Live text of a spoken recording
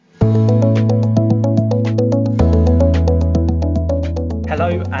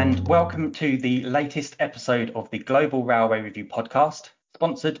Welcome to the latest episode of the Global Railway Review podcast,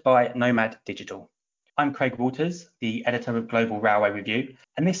 sponsored by Nomad Digital. I'm Craig Waters, the editor of Global Railway Review,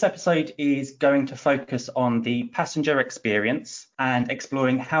 and this episode is going to focus on the passenger experience and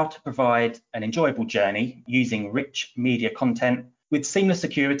exploring how to provide an enjoyable journey using rich media content with seamless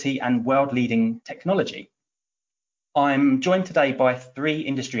security and world-leading technology. I'm joined today by three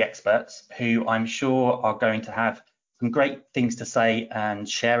industry experts who I'm sure are going to have some great things to say and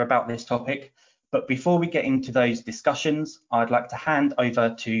share about this topic. But before we get into those discussions, I'd like to hand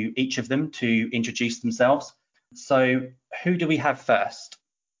over to each of them to introduce themselves. So who do we have first?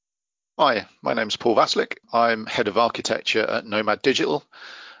 Hi, my name's Paul Vaslick. I'm head of architecture at Nomad Digital.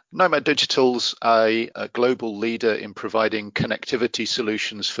 Nomad Digital's a global leader in providing connectivity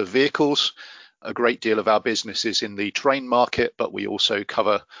solutions for vehicles. A great deal of our business is in the train market, but we also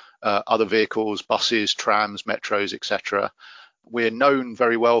cover other vehicles, buses, trams, metros, etc. We're known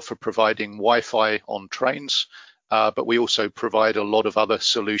very well for providing Wi-Fi on trains, but we also provide a lot of other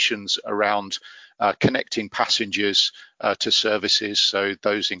solutions around connecting passengers to services. So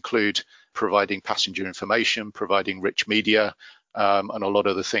those include providing passenger information, providing rich media, and a lot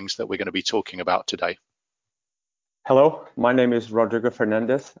of the things that we're going to be talking about today. Hello, my name is Rodrigo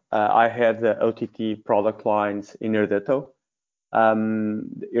Fernandez. I head the OTT product lines in Irdeto.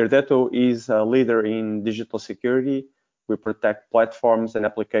 Irdeto is a leader in digital security. We protect platforms and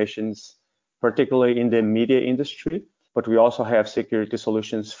applications, particularly in the media industry, but we also have security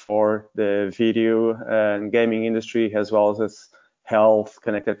solutions for the video and gaming industry, as well as health,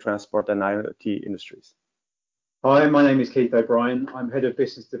 connected transport, and IoT industries. Hi, my name is Keith O'Brien. I'm head of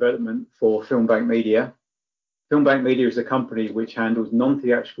business development for Filmbank Media. Filmbank Media is a company which handles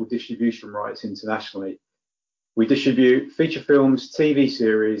non-theatrical distribution rights internationally. We distribute feature films, TV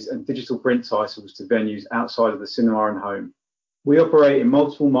series, and digital print titles to venues outside of the cinema and home. We operate in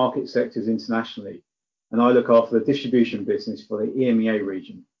multiple market sectors internationally, and I look after the distribution business for the EMEA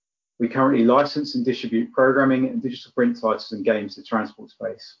region. We currently license and distribute programming and digital print titles and games to transport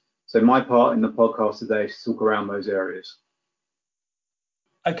space. So my part in the podcast today is to talk around those areas.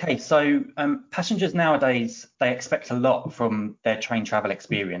 Okay, so passengers nowadays, they expect a lot from their train travel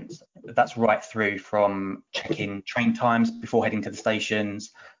experience. That's right through from checking train times before heading to the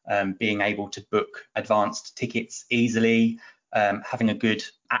stations, being able to book advanced tickets easily, having a good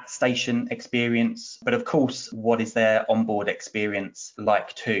at-station experience. But of course, what is their onboard experience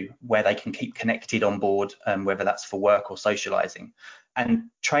like too, where they can keep connected on board, whether that's for work or socializing. And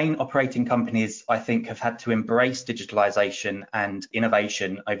train operating companies, I think, have had to embrace digitalization and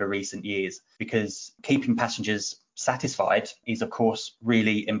innovation over recent years because keeping passengers satisfied is, of course,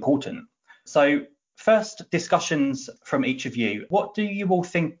 really important. So first, discussions from each of you. What do you all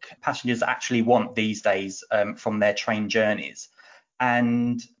think passengers actually want these days from their train journeys?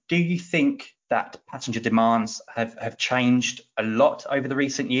 And do you think that passenger demands have changed a lot over the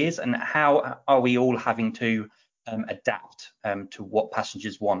recent years? And how are we all having to adapt to what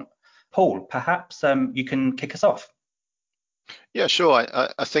passengers want? Paul, perhaps you can kick us off. Yeah, sure.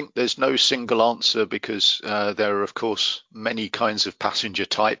 I think there's no single answer because there are, of course, many kinds of passenger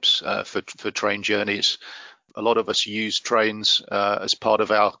types for train journeys. A lot of us use trains as part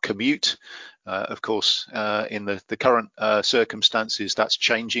of our commute. Of course, in the current circumstances, that's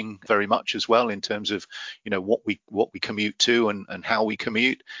changing very much as well in terms of, what we commute to and how we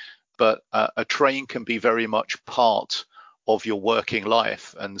commute. But a train can be very much part of your working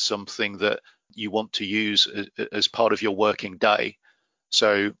life and something that you want to use as part of your working day.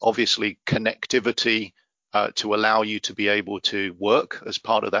 So obviously connectivity to allow you to be able to work as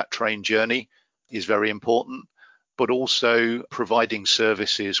part of that train journey is very important, but also providing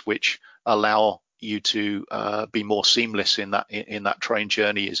services which allow you to be more seamless in that train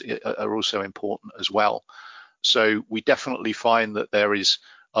journey are also important as well. So we definitely find that there is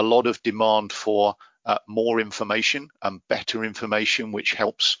a lot of demand for more information and better information, which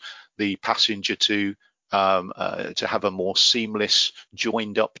helps the passenger to have a more seamless,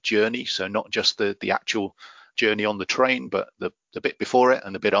 joined up journey. So not just the actual journey on the train, but the bit before it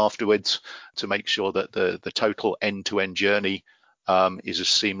and the bit afterwards, to make sure that the total end-to-end journey is as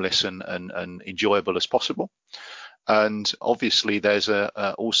seamless and enjoyable as possible. And obviously there's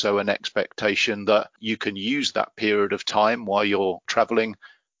also an expectation that you can use that period of time while you're traveling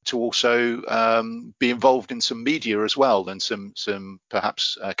to also be involved in some media as well, and some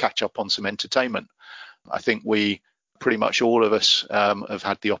perhaps catch up on some entertainment. I think we pretty much all of us have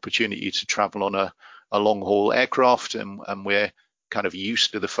had the opportunity to travel on a long haul aircraft, and we're kind of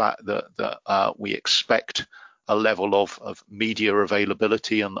used to the fact that we expect a level of media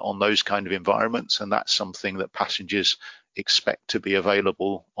availability on those kind of environments, and that's something that passengers expect to be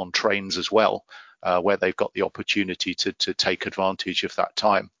available on trains as well, where they've got the opportunity to take advantage of that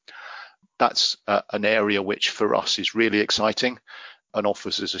time. That's an area which for us is really exciting and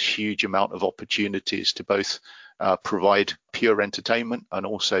offers us a huge amount of opportunities to both provide pure entertainment and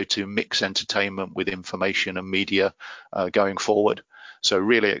also to mix entertainment with information and media going forward. So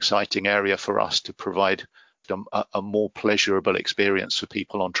really exciting area for us to provide a more pleasurable experience for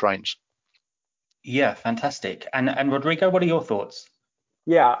people on trains. Yeah, fantastic. And Rodrigo, what are your thoughts?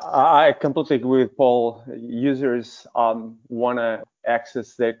 Yeah, I completely agree with Paul. Users want to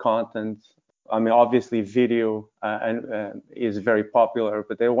access their content. I mean, obviously, video is very popular,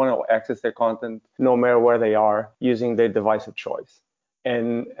 but they want to access their content no matter where they are using their device of choice.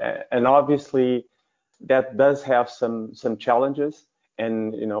 And obviously, that does have some challenges.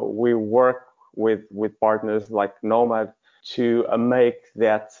 And we work with partners like Nomad to make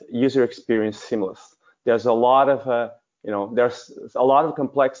that user experience seamless. There's a lot of there's a lot of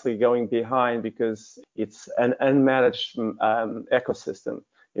complexity going behind because it's an unmanaged ecosystem.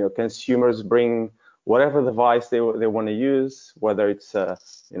 Consumers bring whatever device they want to use, whether it's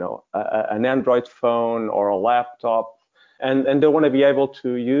an Android phone or a laptop, and they want to be able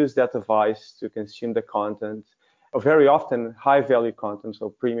to use that device to consume the content. Very often high value content, so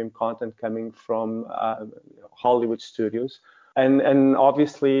premium content coming from Hollywood studios. And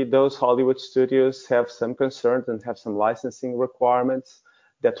obviously those Hollywood studios have some concerns and have some licensing requirements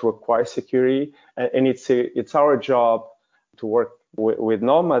that require security. And it's our job to work with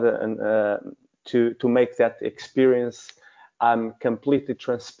Nomad and to make that experience completely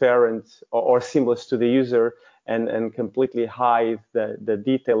transparent or seamless to the user and completely hide the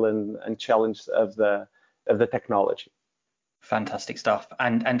detail and challenge of the technology. Fantastic stuff.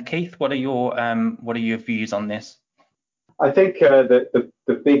 And Keith, what are your views on this? I think that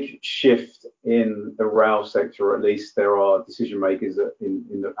the big shift in the rail sector, or at least there are decision makers at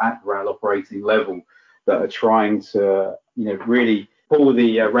the rail operating level that are trying to really pull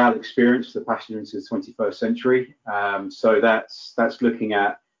the rail experience for the passenger into the 21st century. So that's looking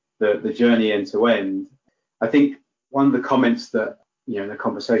at the journey end to end. I think one of the comments that in the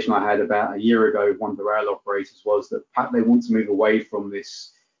conversation I had about a year ago with one of the rail operators was that they want to move away from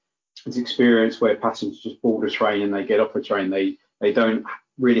this experience where passengers just board a train and they get off the train. They don't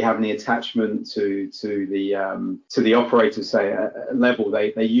really have any attachment to the operator, say, a level.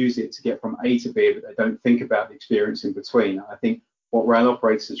 They use it to get from A to B, but they don't think about the experience in between. I think what rail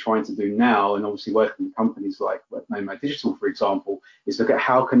operators are trying to do now, and obviously working with companies like Nomad Digital, for example, is look at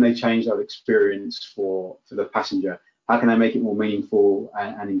how can they change that experience for the passenger. How can they make it more meaningful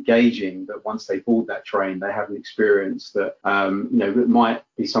and engaging, that once they board that train, they have an experience that that might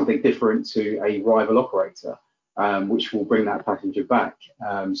be something different to a rival operator, which will bring that passenger back.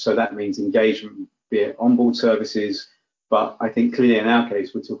 So that means engagement, be it onboard services, but I think clearly in our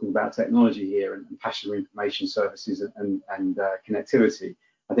case, we're talking about technology here and passenger information services and connectivity.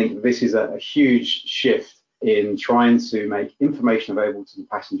 I think this is a huge shift in trying to make information available to the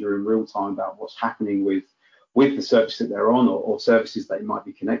passenger in real time about what's happening with the service that they're on or services they might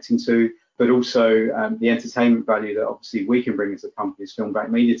be connecting to, but also the entertainment value that obviously we can bring as a company as Filmback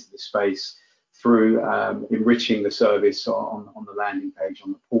Media to this space through enriching the service on the landing page,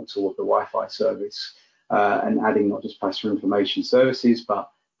 on the portal of the Wi-Fi service, and adding not just passenger information services, but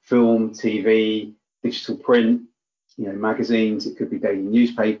film, TV, digital print, magazines, it could be daily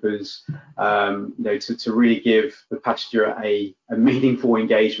newspapers, to really give the passenger a meaningful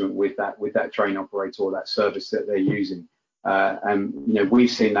engagement with that train operator or that service that they're using. And we've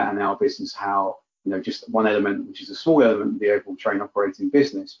seen that in our business, how just one element, which is a small element of the overall train operating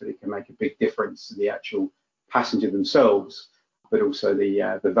business, but it can make a big difference to the actual passenger themselves, but also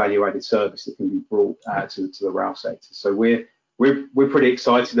the value-added service that can be brought to the rail sector. So we're pretty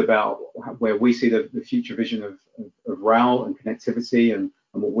excited about where we see the future vision of rail and connectivity and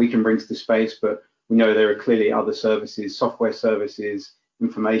what we can bring to the space. But we know there are clearly other services, software services,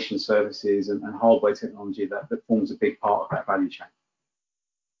 information services, and hardware technology that forms a big part of that value chain.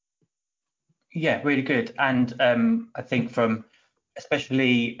 Yeah, really good. And I think from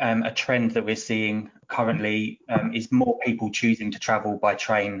especially a trend that we're seeing currently is more people choosing to travel by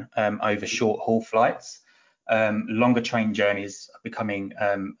train over short haul flights. Longer train journeys are becoming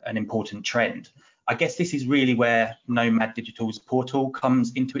an important trend. I guess this is really where Nomad Digital's portal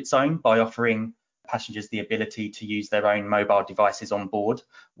comes into its own by offering passengers the ability to use their own mobile devices on board,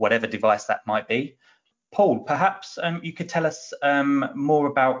 whatever device that might be. Paul, perhaps you could tell us more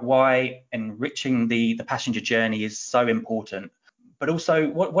about why enriching the passenger journey is so important, but also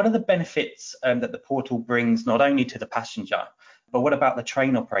what are the benefits that the portal brings not only to the passenger, but what about the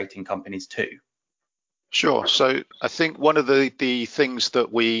train operating companies too? Sure. So I think one of the things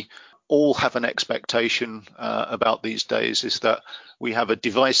that we all have an expectation about these days is that we have a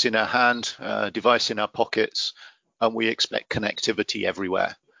device in our hand, a device in our pockets, and we expect connectivity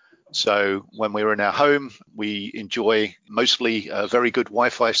everywhere. So when we're in our home, we enjoy mostly a very good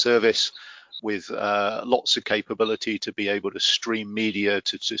Wi-Fi service with lots of capability to be able to stream media,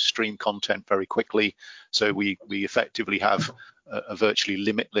 to stream content very quickly. So we effectively have a virtually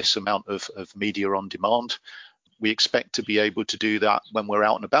limitless amount of media on demand. We expect to be able to do that when we're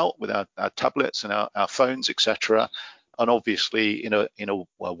out and about with our tablets and our phones, etc. And obviously, in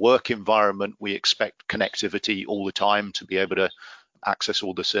a work environment, we expect connectivity all the time to be able to access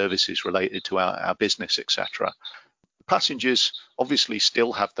all the services related to our business, etc. Passengers obviously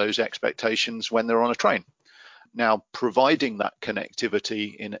still have those expectations when they're on a train. Now, providing that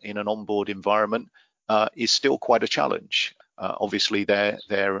connectivity in an onboard environment is still quite a challenge. Obviously,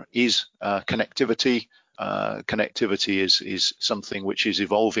 there is connectivity. Connectivity is something which is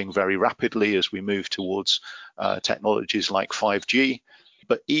evolving very rapidly as we move towards technologies like 5G.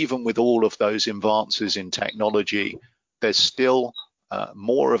 But even with all of those advances in technology, there's still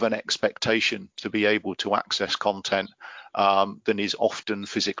more of an expectation to be able to access content than is often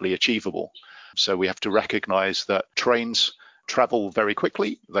physically achievable. So we have to recognize that trains travel very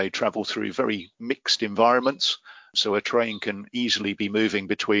quickly. They travel through very mixed environments. So a train can easily be moving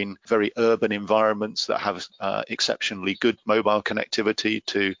between very urban environments that have exceptionally good mobile connectivity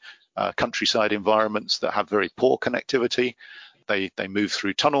to countryside environments that have very poor connectivity. They move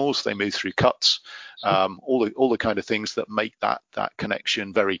through tunnels, they move through cuts, all the kind of things that make that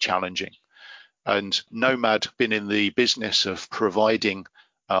connection very challenging. And Nomad been in the business of providing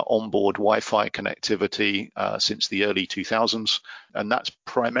onboard Wi-Fi connectivity since the early 2000s, and that's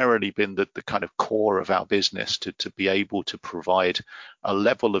primarily been the kind of core of our business to be able to provide a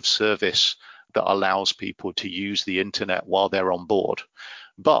level of service that allows people to use the internet while they're on board.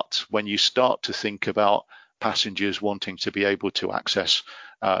 But when you start to think about passengers wanting to be able to access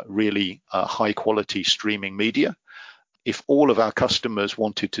really high quality streaming media, if all of our customers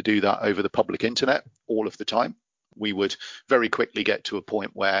wanted to do that over the public internet all of the time, we would very quickly get to a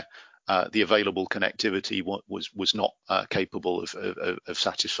point where the available connectivity was not capable of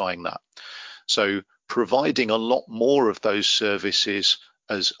satisfying that. So providing a lot more of those services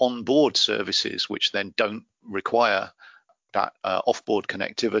as onboard services, which then don't require that offboard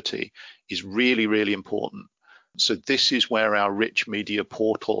connectivity, is really, really important. So this is where our Rich Media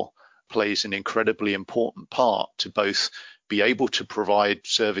Portal plays an incredibly important part to both be able to provide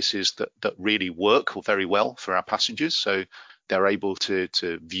services that really work very well for our passengers. So they're able to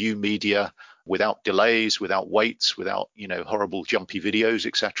view media without delays, without waits, without horrible jumpy videos,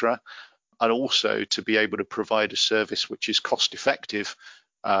 etc. And also to be able to provide a service which is cost effective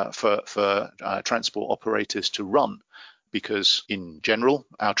for transport operators to run. Because in general,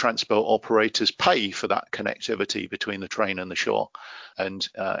 our transport operators pay for that connectivity between the train and the shore. And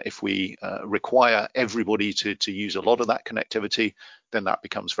if we require everybody to use a lot of that connectivity, then that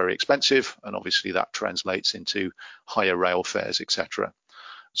becomes very expensive. And obviously that translates into higher rail fares, etc.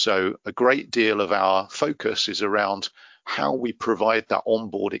 So a great deal of our focus is around how we provide that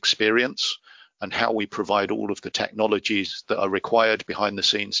onboard experience and how we provide all of the technologies that are required behind the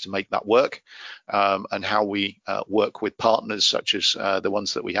scenes to make that work, and how we work with partners such as the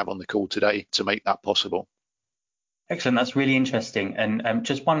ones that we have on the call today to make that possible. Excellent, that's really interesting. And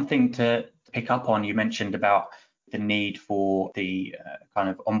just one thing to pick up on, you mentioned about the need for the kind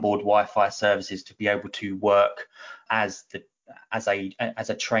of onboard Wi-Fi services to be able to work as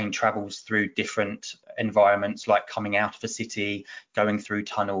a train travels through different environments, like coming out of a city, going through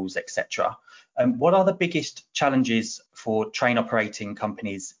tunnels, etc. What are the biggest challenges for train operating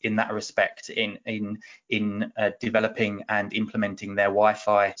companies in that respect in developing and implementing their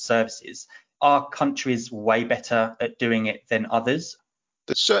Wi-Fi services? Are countries way better at doing it than others?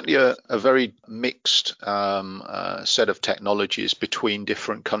 There's certainly a very mixed set of technologies between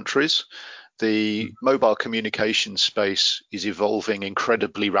different countries. The mobile communication space is evolving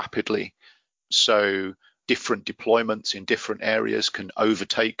incredibly rapidly. So different deployments in different areas can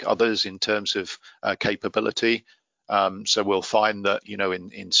overtake others in terms of capability. So we'll find that,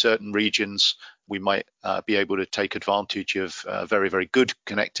 in certain regions, we might be able to take advantage of very, very good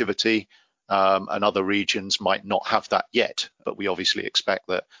connectivity, and other regions might not have that yet. But we obviously expect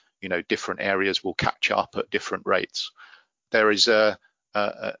that, different areas will catch up at different rates. There is a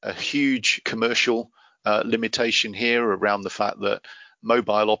huge commercial limitation here around the fact that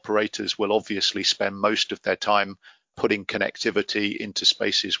mobile operators will obviously spend most of their time putting connectivity into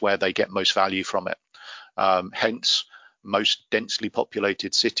spaces where they get most value from it. Hence, most densely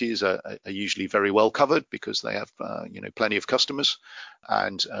populated cities are usually very well covered because they have plenty of customers,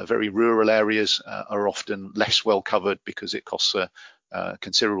 and very rural areas are often less well covered because it costs a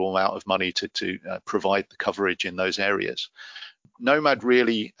considerable amount of money to provide the coverage in those areas. Nomad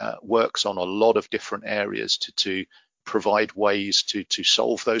really works on a lot of different areas to provide ways to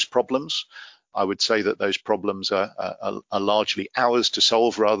solve those problems. I would say that those problems are largely ours to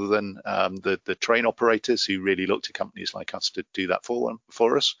solve rather than the train operators who really look to companies like us to do that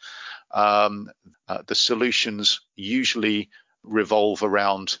for us. The solutions usually revolve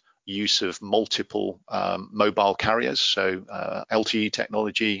around use of multiple mobile carriers, so LTE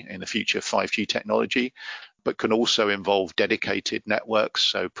technology, in the future 5G technology, but can also involve dedicated networks,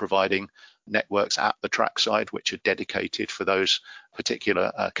 so providing networks at the trackside which are dedicated for those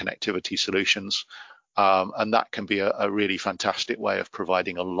particular connectivity solutions, and that can be a really fantastic way of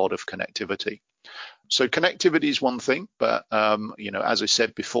providing a lot of connectivity. So connectivity is one thing, but as I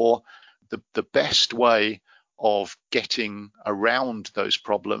said before, the best way of getting around those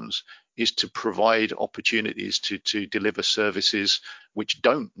problems is to provide opportunities to deliver services which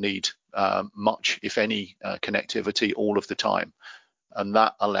don't need much, if any, connectivity all of the time. And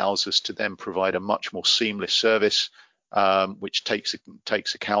that allows us to then provide a much more seamless service, which takes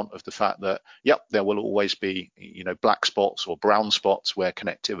account of the fact that, there will always be, black spots or brown spots where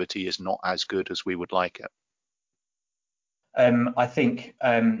connectivity is not as good as we would like it. I think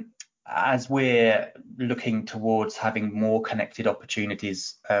as we're looking towards having more connected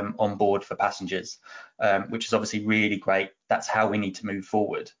opportunities on board for passengers, which is obviously really great, that's how we need to move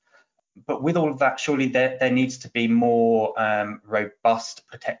forward. But with all of that, surely there needs to be more robust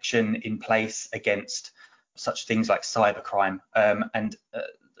protection in place against such things like cybercrime. And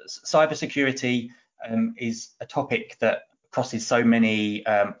cybersecurity is a topic that crosses so many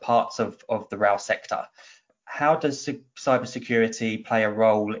parts of the rail sector. How does cybersecurity play a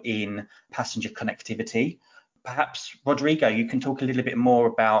role in passenger connectivity? Perhaps, Rodrigo, you can talk a little bit more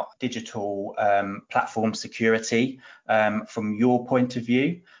about digital platform security from your point of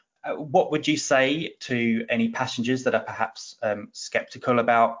view. What would you say to any passengers that are perhaps skeptical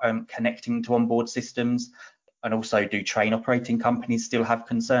about connecting to onboard systems? And also, do train operating companies still have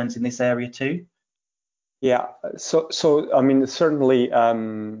concerns in this area too? Yeah, so I mean, certainly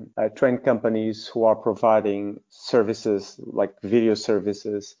train companies who are providing services like video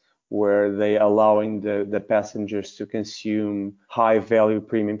services where they allowing the passengers to consume high value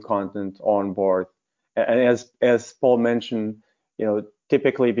premium content on board. And as Paul mentioned,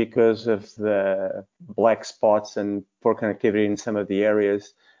 typically because of the black spots and poor connectivity in some of the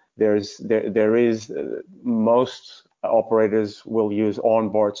areas, most operators will use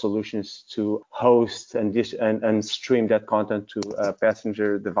onboard solutions to host and stream that content to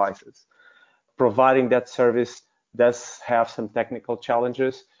passenger devices. Providing that service does have some technical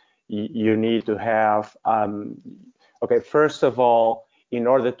challenges. You need to have, first of all, in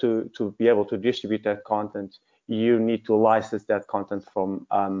order to be able to distribute that content, you need to license that content from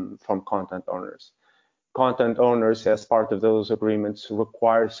content owners. Content owners, as part of those agreements,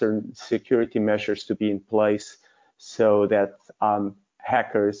 require certain security measures to be in place so that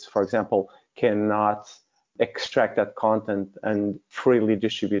hackers, for example, cannot extract that content and freely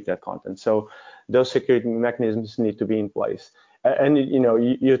distribute that content. So those security mechanisms need to be in place. And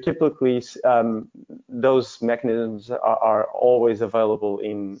you typically those mechanisms are always available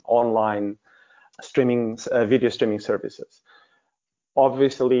in online streaming, video streaming services.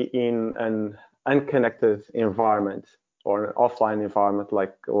 Obviously, in an unconnected environment or an offline environment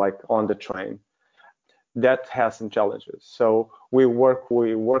like on the train, that has some challenges. So we work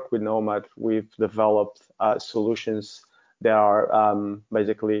with Nomad. We've developed solutions that are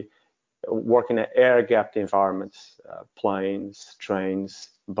basically working in air-gapped environments, planes, trains,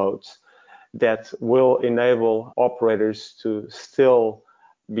 boats, that will enable operators to still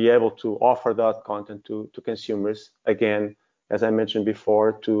be able to offer that content to consumers. Again, as I mentioned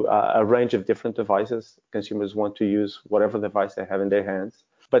before, to a range of different devices. Consumers want to use whatever device they have in their hands,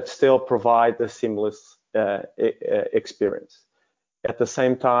 but still provide a seamless experience. At the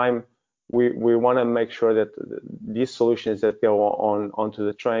same time, we want to make sure that these solutions that go onto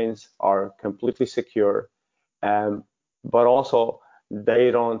the trains are completely secure, but also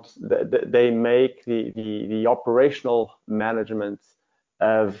they make the operational management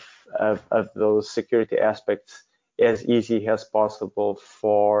of those security aspects as easy as possible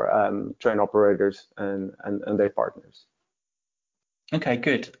for train operators and their partners. Okay,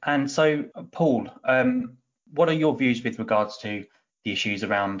 good. And so, Paul, what are your views with regards to the issues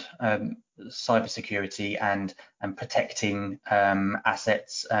around cybersecurity and protecting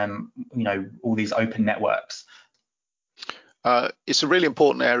assets, all these open networks? It's a really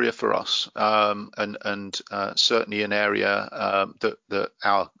important area for us, and certainly an area that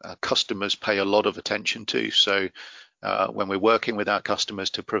our customers pay a lot of attention to. So when we're working with our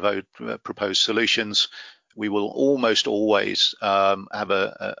customers to propose solutions, we will almost always have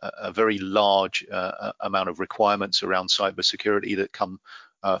a very large amount of requirements around cybersecurity that come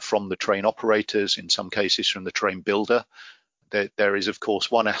from the train operators, in some cases from the train builder. There is, of course,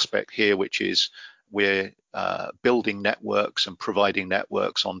 one aspect here, which is we're building networks and providing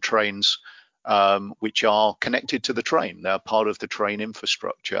networks on trains which are connected to the train. They're part of the train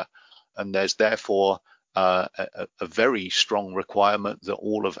infrastructure, and there's therefore a very strong requirement that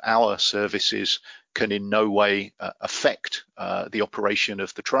all of our services can in no way affect the operation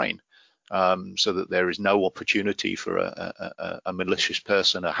of the train, so that there is no opportunity for a malicious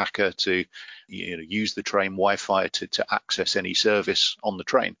person, a hacker, to use the train Wi-Fi to access any service on the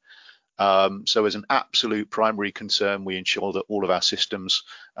train. So as an absolute primary concern, we ensure that all of our systems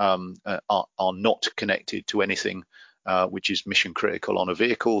are not connected to anything which is mission critical on a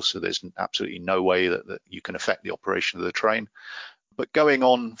vehicle. So there's absolutely no way that you can affect the operation of the train. But going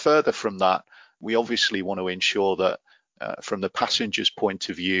on further from that, we obviously want to ensure that from the passenger's point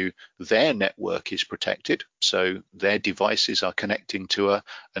of view, their network is protected. So their devices are connecting to a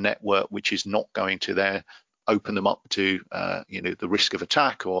network which is not going to open them up to the risk of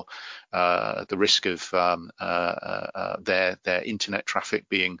attack, or the risk of their internet traffic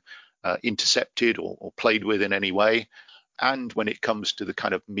being intercepted or played with in any way. And when it comes to the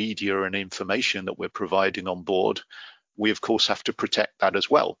kind of media and information that we're providing on board, we of course have to protect that as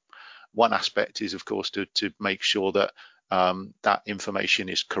well. One aspect is, of course, to make sure that that information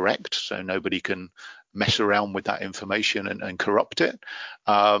is correct, so nobody can mess around with that information and corrupt it.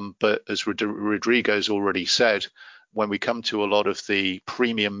 But as Rodrigo's already said, when we come to a lot of the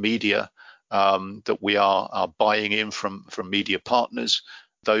premium media that we are buying in from media partners,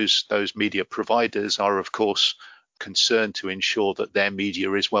 those media providers are, of course, concerned to ensure that their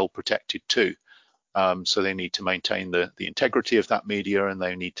media is well protected too. So they need to maintain the integrity of that media, and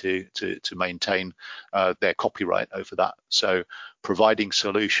they need to maintain their copyright over that. So providing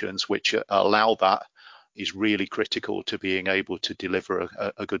solutions which allow that is really critical to being able to deliver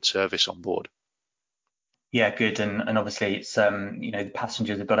a good service on board. Yeah, good. And obviously it's the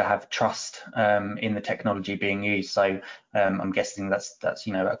passengers have got to have trust in the technology being used. So I'm guessing that's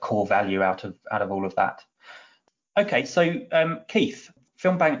a core value out of all of that. Okay, so Keith,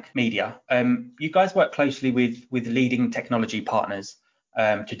 Filmbank Media, you guys work closely with leading technology partners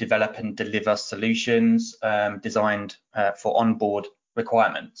to develop and deliver solutions designed for onboard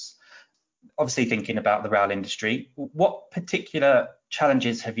requirements. Obviously, thinking about the rail industry, what particular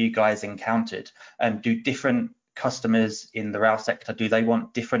challenges have you guys encountered? Do different customers in the rail sector, do they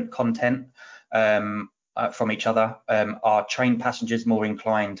want different content from each other? Are train passengers more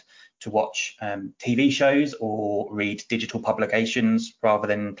inclined to watch TV shows or read digital publications rather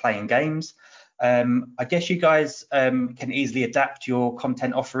than playing games? I guess you guys can easily adapt your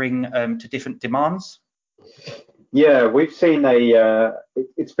content offering to different demands. Yeah, we've seen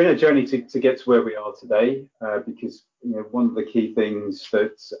it's been a journey to get to where we are today, because one of the key things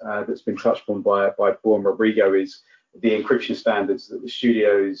that's been touched on by Paul and Rodrigo is the encryption standards that the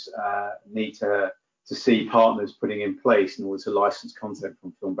studios need to see partners putting in place in order to license content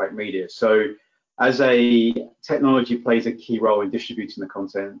from Filmbank Media. So as a technology plays a key role in distributing the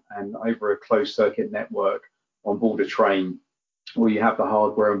content, and over a closed circuit network on board a train, where you have the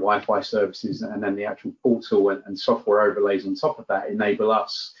hardware and Wi-Fi services, and then the actual portal and software overlays on top of that enable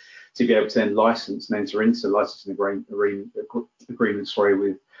us to be able to then license and enter into licensing agreements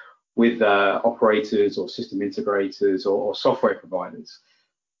with operators or system integrators or software providers.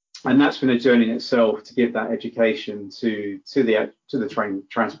 And that's been a journey in itself to give that education to the train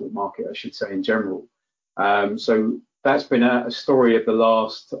transport market, I should say, in general. So that's been a story of a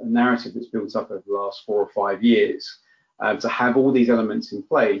narrative that's built up over the last 4 or 5 years. To have all these elements in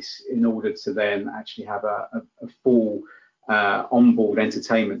place in order to then actually have a full onboard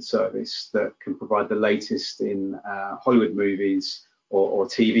entertainment service that can provide the latest in Hollywood movies or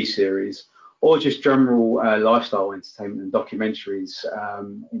TV series, or just general lifestyle entertainment and documentaries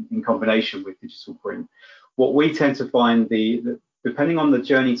in combination with digital print. What we tend to find, depending on the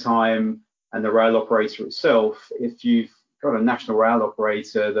journey time and the rail operator itself, if you've got a national rail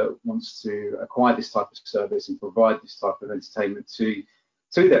operator that wants to acquire this type of service and provide this type of entertainment to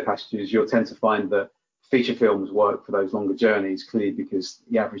their passengers, you'll tend to find that feature films work for those longer journeys, clearly because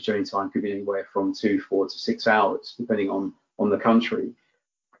the average journey time could be anywhere from 2, 4 to 6 hours, depending on the country.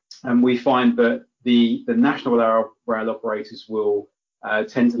 And we find that the national rail operators will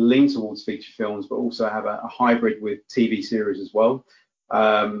tend to lean towards feature films, but also have a hybrid with TV series as well.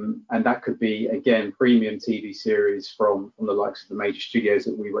 And that could be, again, premium TV series from the likes of the major studios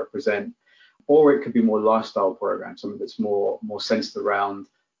that we represent, or it could be more lifestyle programs, something that's more centered around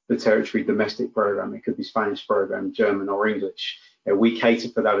the territory domestic program. It could be Spanish program, German or English. We cater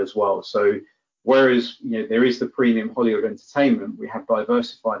for that as well. So whereas there is the premium Hollywood entertainment, we have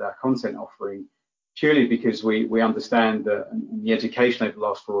diversified our content offering purely because we understand that the education over the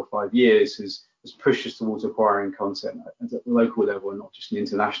last 4 or 5 years has pushed us towards acquiring content at the local level and not just an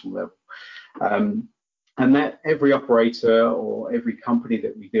international level. And that every operator or every company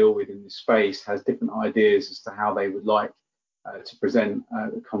that we deal with in this space has different ideas as to how they would like to present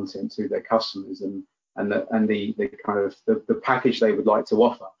the content to their customers and the kind of the package they would like to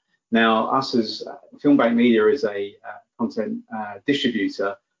offer. Now, us as Filmbank Media is a content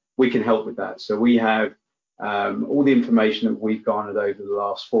distributor, we can help with that. So we have all the information that we've garnered over the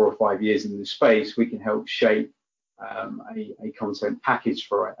last 4 or 5 years in this space. We can help shape a content package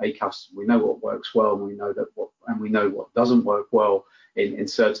for a customer. We know what works well, and we know what doesn't work well in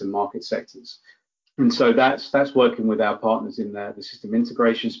certain market sectors. And so that's working with our partners in the system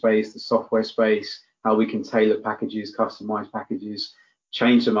integration space, the software space, how we can tailor packages, customize packages,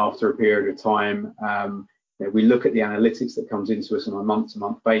 change them after a period of time. We look at the analytics that comes into us on a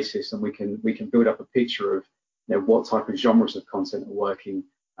month-to-month basis, and we can build up a picture of what type of genres of content are working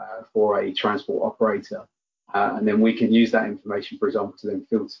for a transport operator. And then we can use that information, for example, to then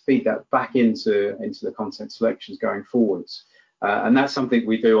feed that back into the content selections going forwards. And that's something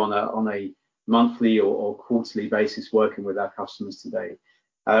we do on a monthly or quarterly basis, working with our customers today.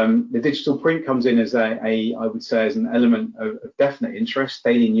 The digital print comes in as I would say, as an element of definite interest.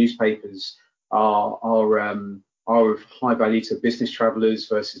 Daily newspapers are of high value to business travelers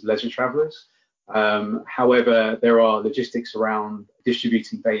versus leisure travelers. However, there are logistics around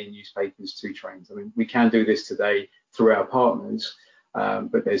distributing daily newspapers to trains. I mean, we can do this today through our partners,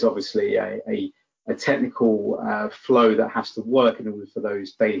 but there's obviously a technical flow that has to work in order for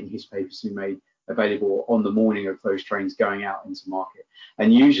those daily newspapers to be made available on the morning of those trains going out into market.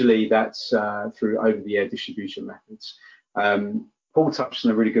 And usually that's through over-the-air distribution methods. Paul touched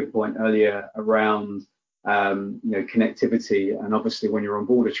on a really good point earlier around connectivity, and obviously when you're on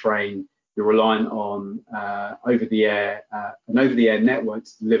board a train, you're reliant on an over-the-air network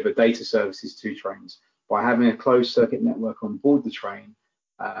to deliver data services to trains. By having a closed circuit network on board the train,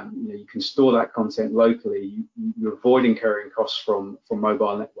 you can store that content locally. You avoid incurring costs from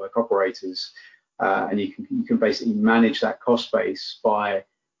mobile network operators, and you can basically manage that cost base by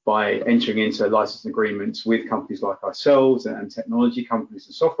entering into license agreements with companies like ourselves and technology companies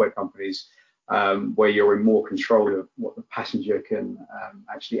and software companies, where you're in more control of what the passenger can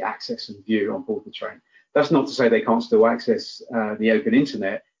actually access and view on board the train. That's not to say they can't still access the open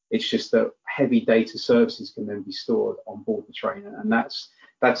internet. It's just that heavy data services can then be stored on board the train, and that's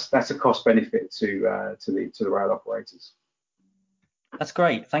a cost benefit to the rail operators. That's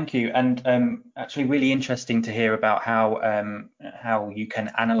great, thank you. And actually really interesting to hear about how you can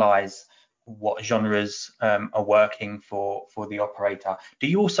analyze what genres are working for the operator. Do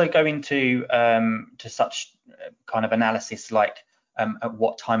you also go into to such kind of analysis like at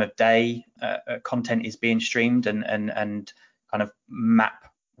what time of day content is being streamed and kind of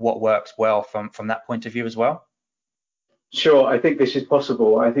map what works well from that point of view as well? Sure, I think this is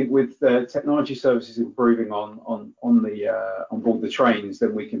possible. I think with technology services improving on board the trains,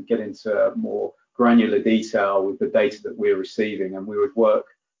 then we can get into more granular detail with the data that we're receiving, and we'd work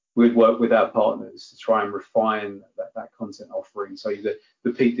with our partners to try and refine that content offering. So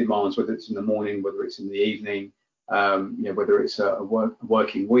the peak demands, whether it's in the morning, whether it's in the evening, whether it's a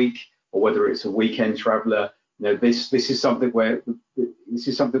working week or whether it's a weekend traveller, this is something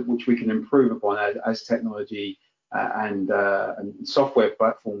which we can improve upon as technology and software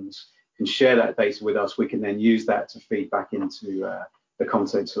platforms can share that data with us. We can then use that to feed back into the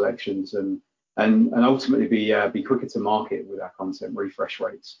content selections and ultimately be quicker to market with our content refresh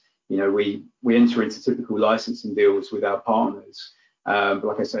rates. We enter into typical licensing deals with our partners, but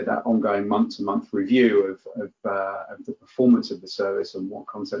like I said, that ongoing month-to-month review of the performance of the service and what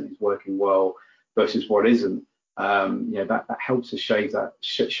content is working well versus what isn't. That helps us shape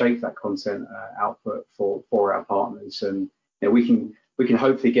that content output for our partners, and we can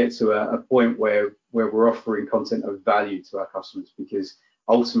hopefully get to a point where we're offering content of value to our customers, because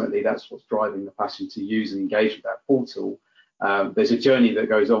ultimately that's what's driving the passenger to use and engage with that portal. There's a journey that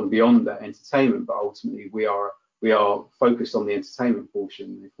goes on beyond that entertainment, but ultimately we are focused on the entertainment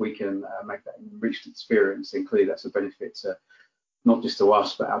portion. If we can make that an enriched experience, then clearly that's a benefit to not just to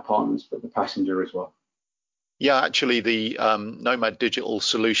us but our partners, but the passenger as well. Yeah, actually, the Nomad Digital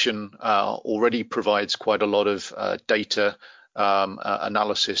solution already provides quite a lot of data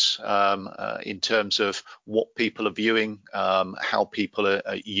analysis in terms of what people are viewing, how people are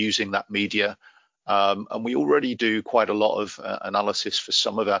using that media. And we already do quite a lot of analysis for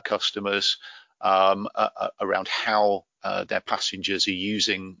some of our customers around how their passengers are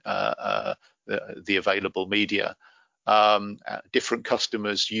using the available media. Different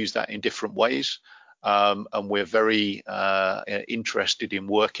customers use that in different ways. And we're very interested in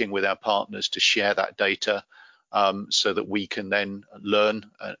working with our partners to share that data so that we can then learn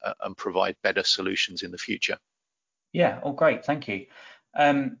and provide better solutions in the future. Yeah, oh great, thank you.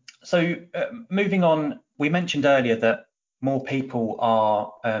 So moving on, we mentioned earlier that more people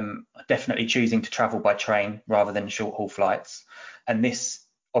are definitely choosing to travel by train rather than short haul flights. And this,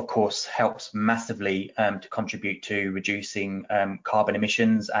 of course, helps massively to contribute to reducing carbon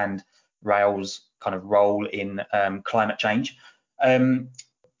emissions and rail's kind of role in climate change.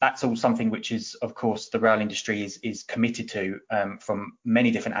 That's all something which is, of course, the rail industry is committed to from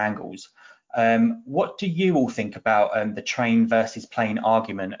many different angles. What do you all think about the train versus plane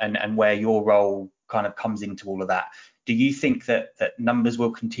argument and where your role kind of comes into all of that? Do you think that numbers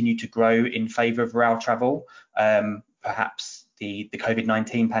will continue to grow in favour of rail travel? Perhaps the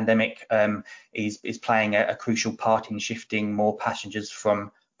COVID-19 pandemic is playing a crucial part in shifting more passengers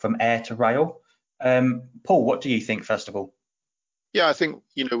from air to rail. Paul, what do you think, first of all? Yeah, I think,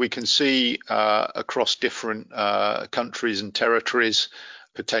 we can see across different countries and territories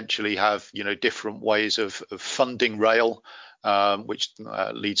potentially have, different ways of funding rail, which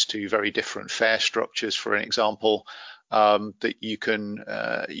leads to very different fare structures, for an example, that you can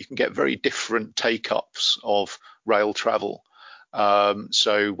get very different take-ups of rail travel.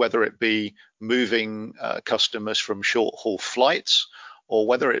 So whether it be moving customers from short-haul flights, or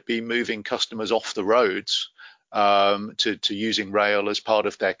whether it be moving customers off the roads to using rail as part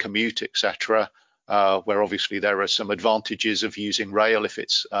of their commute, etc., where obviously there are some advantages of using rail if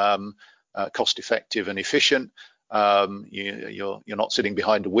it's cost effective and efficient. You're not sitting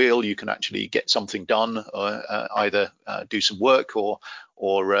behind a wheel. You can actually get something done, either do some work or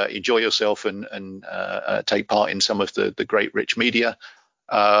enjoy yourself and take part in some of the great rich media.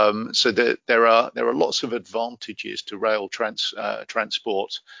 So there are lots of advantages to rail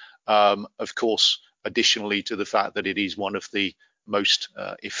transport. Of course, additionally to the fact that it is one of the most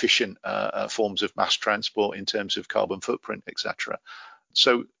efficient forms of mass transport in terms of carbon footprint, etc.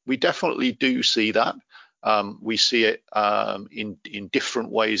 So we definitely do see that. We see it in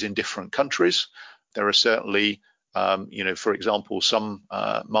different ways in different countries. There are certainly, for example, some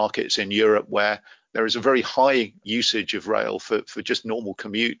markets in Europe where there is a very high usage of rail for just normal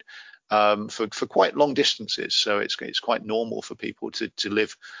commute for quite long distances. So it's quite normal for people to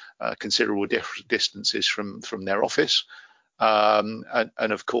live considerable distances from their office. And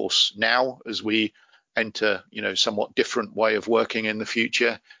of course, now as we enter, somewhat different way of working in the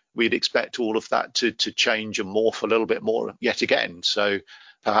future, we'd expect all of that to change and morph a little bit more yet again. So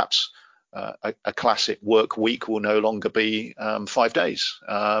perhaps a classic work week will no longer be 5 days.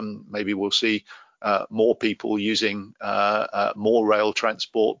 Maybe we'll see more people using more rail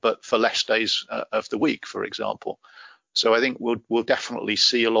transport, but for less days of the week, for example. So I think we'll definitely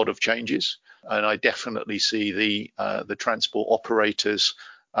see a lot of changes, and I definitely see the transport operators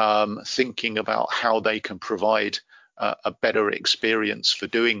thinking about how they can provide a better experience for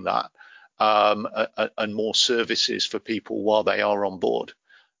doing that, and more services for people while they are on board.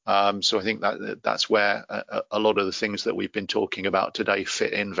 So I think that's where a lot of the things that we've been talking about today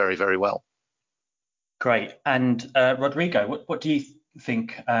fit in very, very well. Great. And Rodrigo, what do you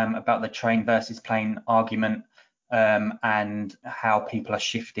think about the train versus plane argument and how people are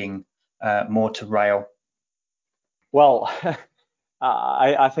shifting more to rail? Well,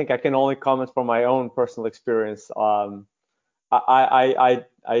 I think I can only comment from my own personal experience. I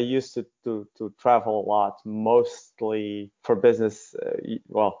used to travel a lot, mostly for business.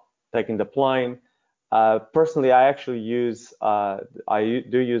 Taking the plane. Personally, I actually use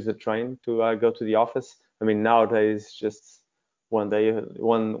do use the train to go to the office. I mean, nowadays just one day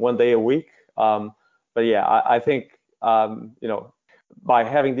a week. But yeah, I think by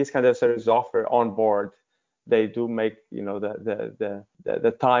having this kind of service offer on board, they do make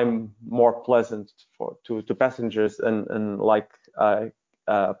the time more pleasant to passengers, and like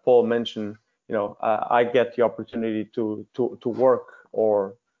Paul mentioned, I get the opportunity to work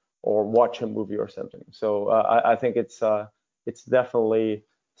or watch a movie or something. So I think it's definitely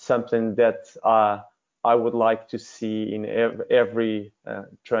something that I would like to see in every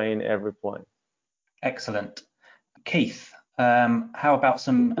train, every plane. Excellent. Keith, how about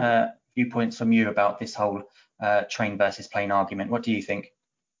some viewpoints from you about this whole train versus plane argument. What do you think?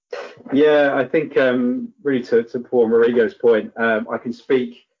 Yeah, I think really to Paul Marigo's point, I can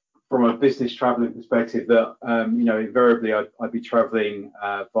speak from a business traveling perspective that invariably I'd be traveling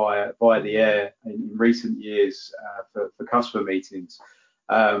via the air in recent years for customer meetings.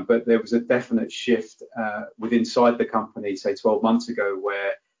 But there was a definite shift within inside the company, say 12 months ago,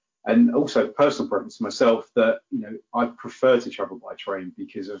 where, and also personal preference myself, that I prefer to travel by train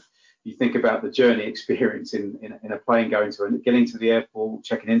because of, you think about the journey experience in a plane getting to the airport,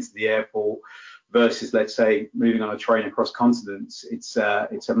 checking into the airport, versus, let's say, moving on a train across continents. It's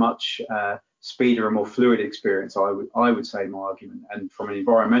a much speedier and more fluid experience, I would say, in my argument. And from an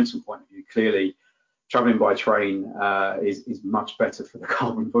environmental point of view, clearly traveling by train is much better for the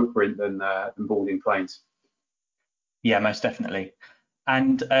carbon footprint than boarding planes. Yeah, most definitely.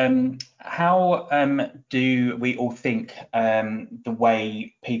 And how do we all think the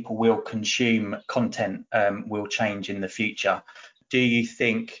way people will consume content will change in the future? Do you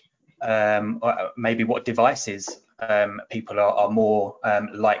think maybe what devices people are more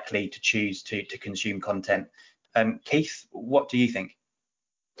likely to choose to consume content? Keith, what do you think?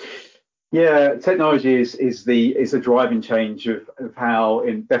 Yeah, technology is a driving change of how,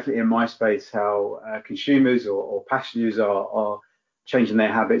 definitely in my space, how consumers or passengers are changing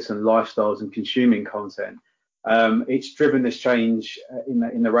their habits and lifestyles and consuming content. It's driven this change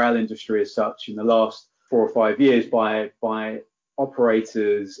in the rail industry as such in the last 4 or 5 years by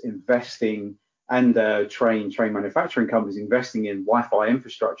operators investing and train manufacturing companies investing in Wi-Fi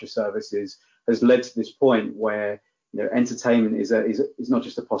infrastructure services has led to this point where entertainment is not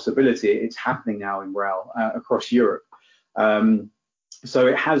just a possibility, it's happening now in rail across Europe. So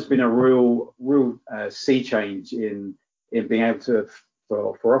it has been a real sea change in being able to,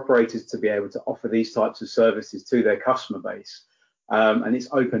 for operators to be able to offer these types of services to their customer base. And it's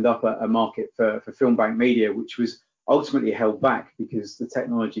opened up a market for Filmbank Media, which was ultimately held back because the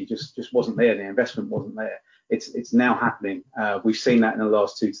technology just wasn't there, the investment wasn't there. It's now happening. We've seen that in the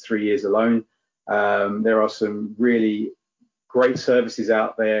last 2 to 3 years alone. There are some really great services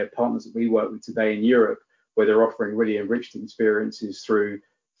out there, partners that we work with today in Europe, where they're offering really enriched experiences through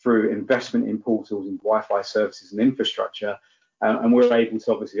investment in portals and Wi-Fi services and infrastructure. And we're able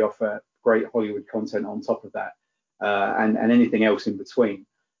to obviously offer great Hollywood content on top of that, and anything else in between.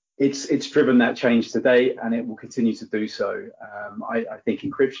 It's driven that change today, and it will continue to do so. I think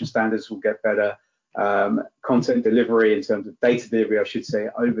encryption standards will get better. Content delivery, in terms of data delivery, I should say,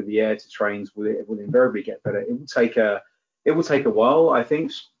 over the air to trains will invariably get better. It will take a while, I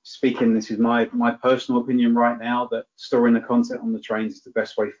think. Speaking, this is my personal opinion right now, that storing the content on the trains is the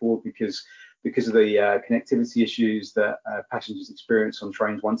best way forward because of the connectivity issues that passengers experience on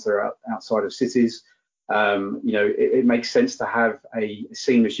trains once they're outside of cities. It makes sense to have a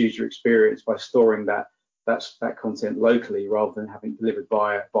seamless user experience by storing that content locally rather than having delivered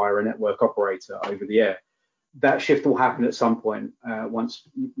via a network operator over the air. That shift will happen at some point once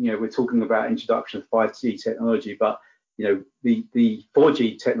we're talking about introduction of 5G technology, but the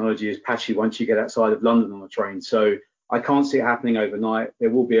 4G technology is patchy once you get outside of London on a train. So I can't see it happening overnight. There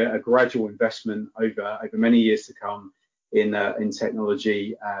will be a gradual investment over many years to come in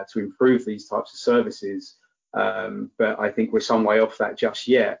technology to improve these types of services. But I think we're some way off that just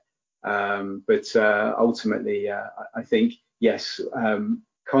yet. But ultimately, I think, yes,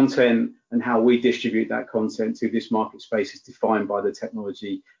 content and how we distribute that content to this market space is defined by the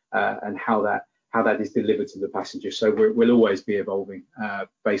technology and how that is delivered to the passenger. So we'll always be evolving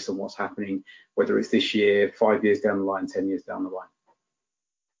based on what's happening, whether it's this year, 5 years down the line, 10 years down the line.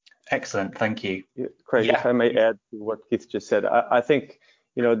 Excellent, thank you. Craig, if I may add to what Keith just said, I think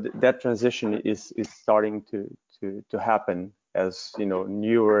that transition is starting to happen as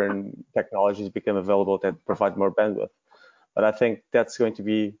newer and technologies become available that provide more bandwidth. But I think that's going to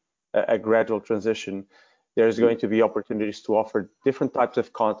be a gradual transition. There's going to be opportunities to offer different types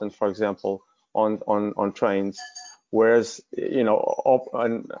of content, for example, on trains, whereas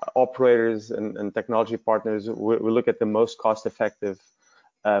operators and technology partners will look at the most cost-effective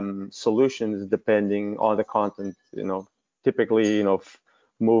solutions depending on the content. Typically,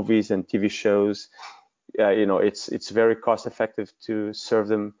 movies and TV shows. It's very cost effective to serve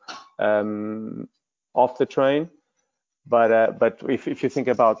them off the train, but if you think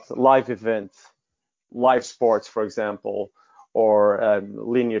about live events, live sports, for example, or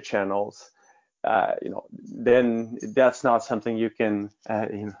linear channels, then that's not something you can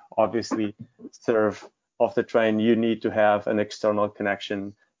obviously serve off the train. You need to have an external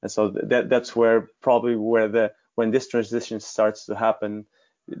connection, and so that's when this transition starts to happen.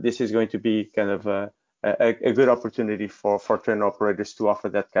 This is going to be kind of a good opportunity for train operators to offer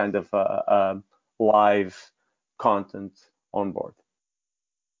that kind of live content on board.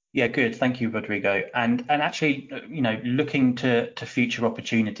 Yeah, good. Thank you, Rodrigo. And actually, looking to future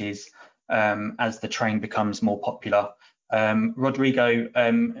opportunities as the train becomes more popular. Rodrigo,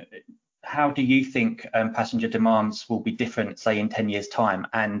 how do you think passenger demands will be different, say, in 10 years' time?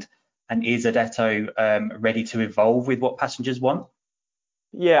 And is Adetto ready to evolve with what passengers want?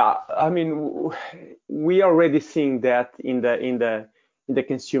 Yeah, I mean, we are already seeing that in the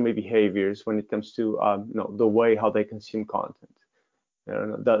consumer behaviors when it comes to the way how they consume content.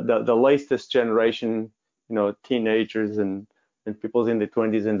 The latest generation, teenagers and people in their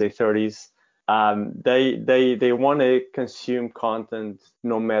 20s and their 30s, they want to consume content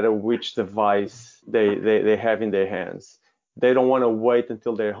no matter which device they have in their hands. They don't want to wait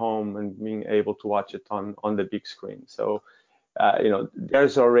until they're home and being able to watch it on the big screen. So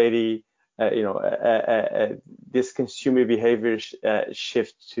there's already this consumer behavior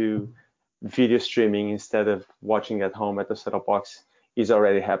shift to video streaming instead of watching at home at the set-top box is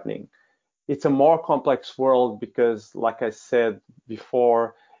already happening. It's a more complex world because, like I said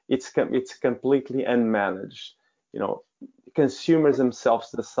before, it's completely unmanaged. Consumers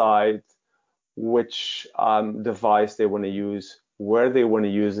themselves decide which device they want to use, where they want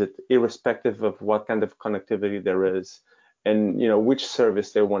to use it, irrespective of what kind of connectivity there is, and which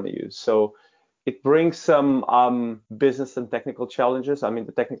service they want to use. So it brings some business and technical challenges. I mean,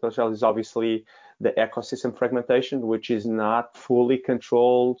 the technical challenge is obviously the ecosystem fragmentation, which is not fully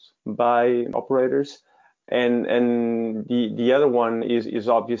controlled by operators, and the other one is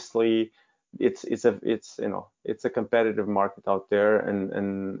obviously it's a competitive market out there,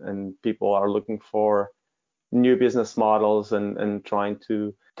 and people are looking for new business models and trying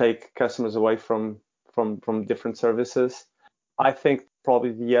to take customers away from different services. I think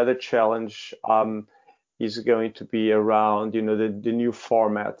probably the other challenge is going to be around, the new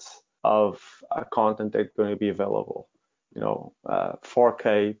formats of content that's going to be available.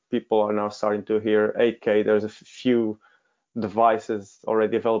 4K, people are now starting to hear 8K. There's a few devices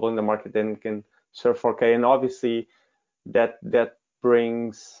already available in the market that can serve 4K, and obviously that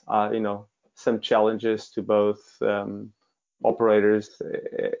brings some challenges to both operators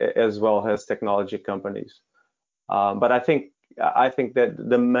as well as technology companies. But I think that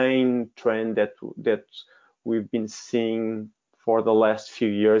the main trend that we've been seeing for the last few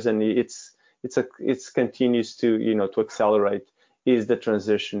years, and it's continues to accelerate, is the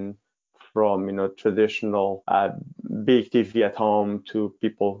transition from traditional big TV at home to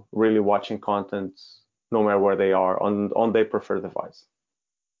people really watching content no matter where they are on their preferred device.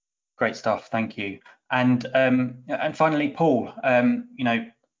 Great stuff, thank you. And finally, Paul,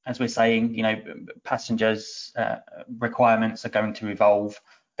 as we're saying, passengers' requirements are going to evolve.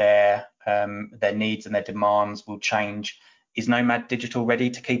 Their needs and their demands will change. Is Nomad Digital ready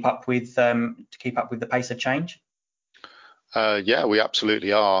to keep up with the pace of change? Yeah, we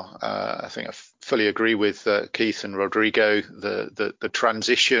absolutely are. I think I fully agree with Keith and Rodrigo. The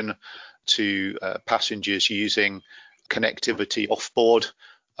transition to passengers using connectivity off board,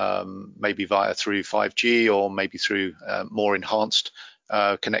 maybe through 5G or maybe through more enhanced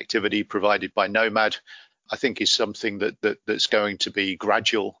connectivity provided by Nomad, I think is something that's going to be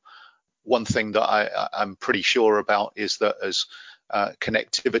gradual. One thing that I'm pretty sure about is that as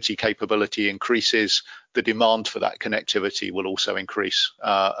connectivity capability increases, the demand for that connectivity will also increase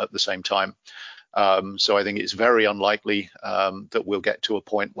at the same time. So I think it's very unlikely that we'll get to a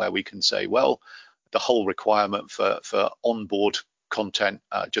point where we can say, well, the whole requirement for onboard content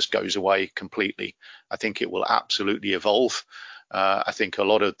just goes away completely. I think it will absolutely evolve. I think a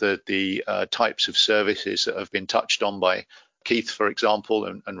lot of the types of services that have been touched on by Keith, for example,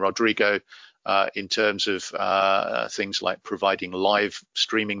 and Rodrigo, in terms of things like providing live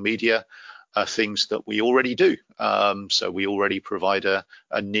streaming media, are things that we already do. So we already provide a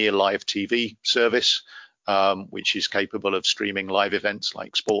near live TV service, which is capable of streaming live events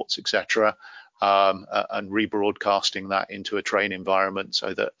like sports, etc., and rebroadcasting that into a train environment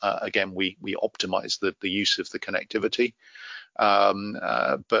so that, again, we optimize the use of the connectivity.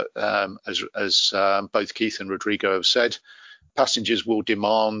 But as both Keith and Rodrigo have said, passengers will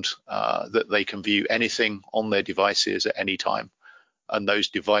demand that they can view anything on their devices at any time. And those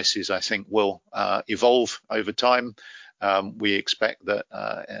devices, I think, will evolve over time. We expect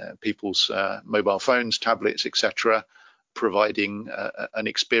that people's mobile phones, tablets, etc., providing an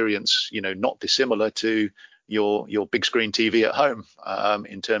experience, not dissimilar to your big screen TV at home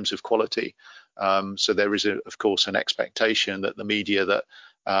in terms of quality. So there is, of course, an expectation that the media that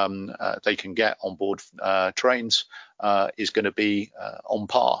they can get on board trains is going to be on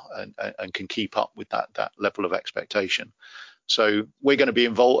par and can keep up with that level of expectation. So we're going to be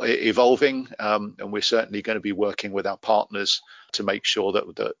evolving, and we're certainly going to be working with our partners to make sure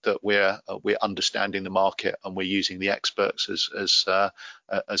that we're understanding the market and we're using the experts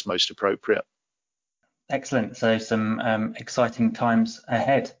as most appropriate. Excellent. So some exciting times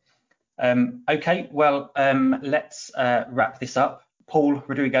ahead. Okay, well, let's wrap this up. Paul,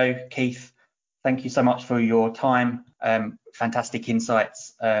 Rodrigo, Keith, thank you so much for your time. Fantastic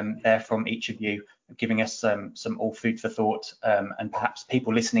insights there from each of you, giving us some all food for thought, and perhaps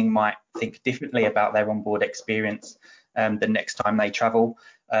people listening might think differently about their onboard experience the next time they travel,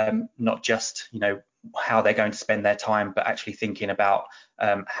 not just how they're going to spend their time, but actually thinking about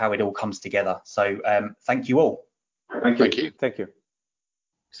how it all comes together. So thank you all. Thank you. Thank you.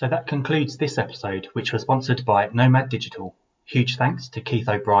 So that concludes this episode, which was sponsored by Nomad Digital. Huge thanks to Keith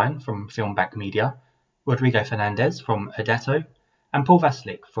O'Brien from Filmbank Media, Rodrigo Fernandez from Adetto, and Paul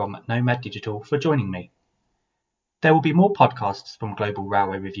Vaslik from Nomad Digital for joining me. There will be more podcasts from Global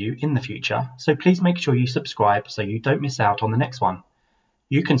Railway Review in the future, so please make sure you subscribe so you don't miss out on the next one.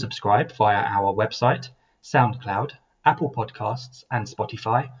 You can subscribe via our website, SoundCloud, Apple Podcasts and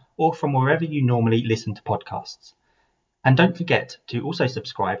Spotify, or from wherever you normally listen to podcasts. And don't forget to also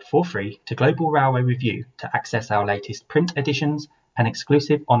subscribe for free to Global Railway Review to access our latest print editions and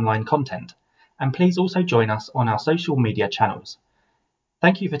exclusive online content. And please also join us on our social media channels.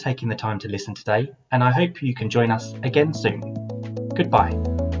 Thank you for taking the time to listen today, and I hope you can join us again soon. Goodbye.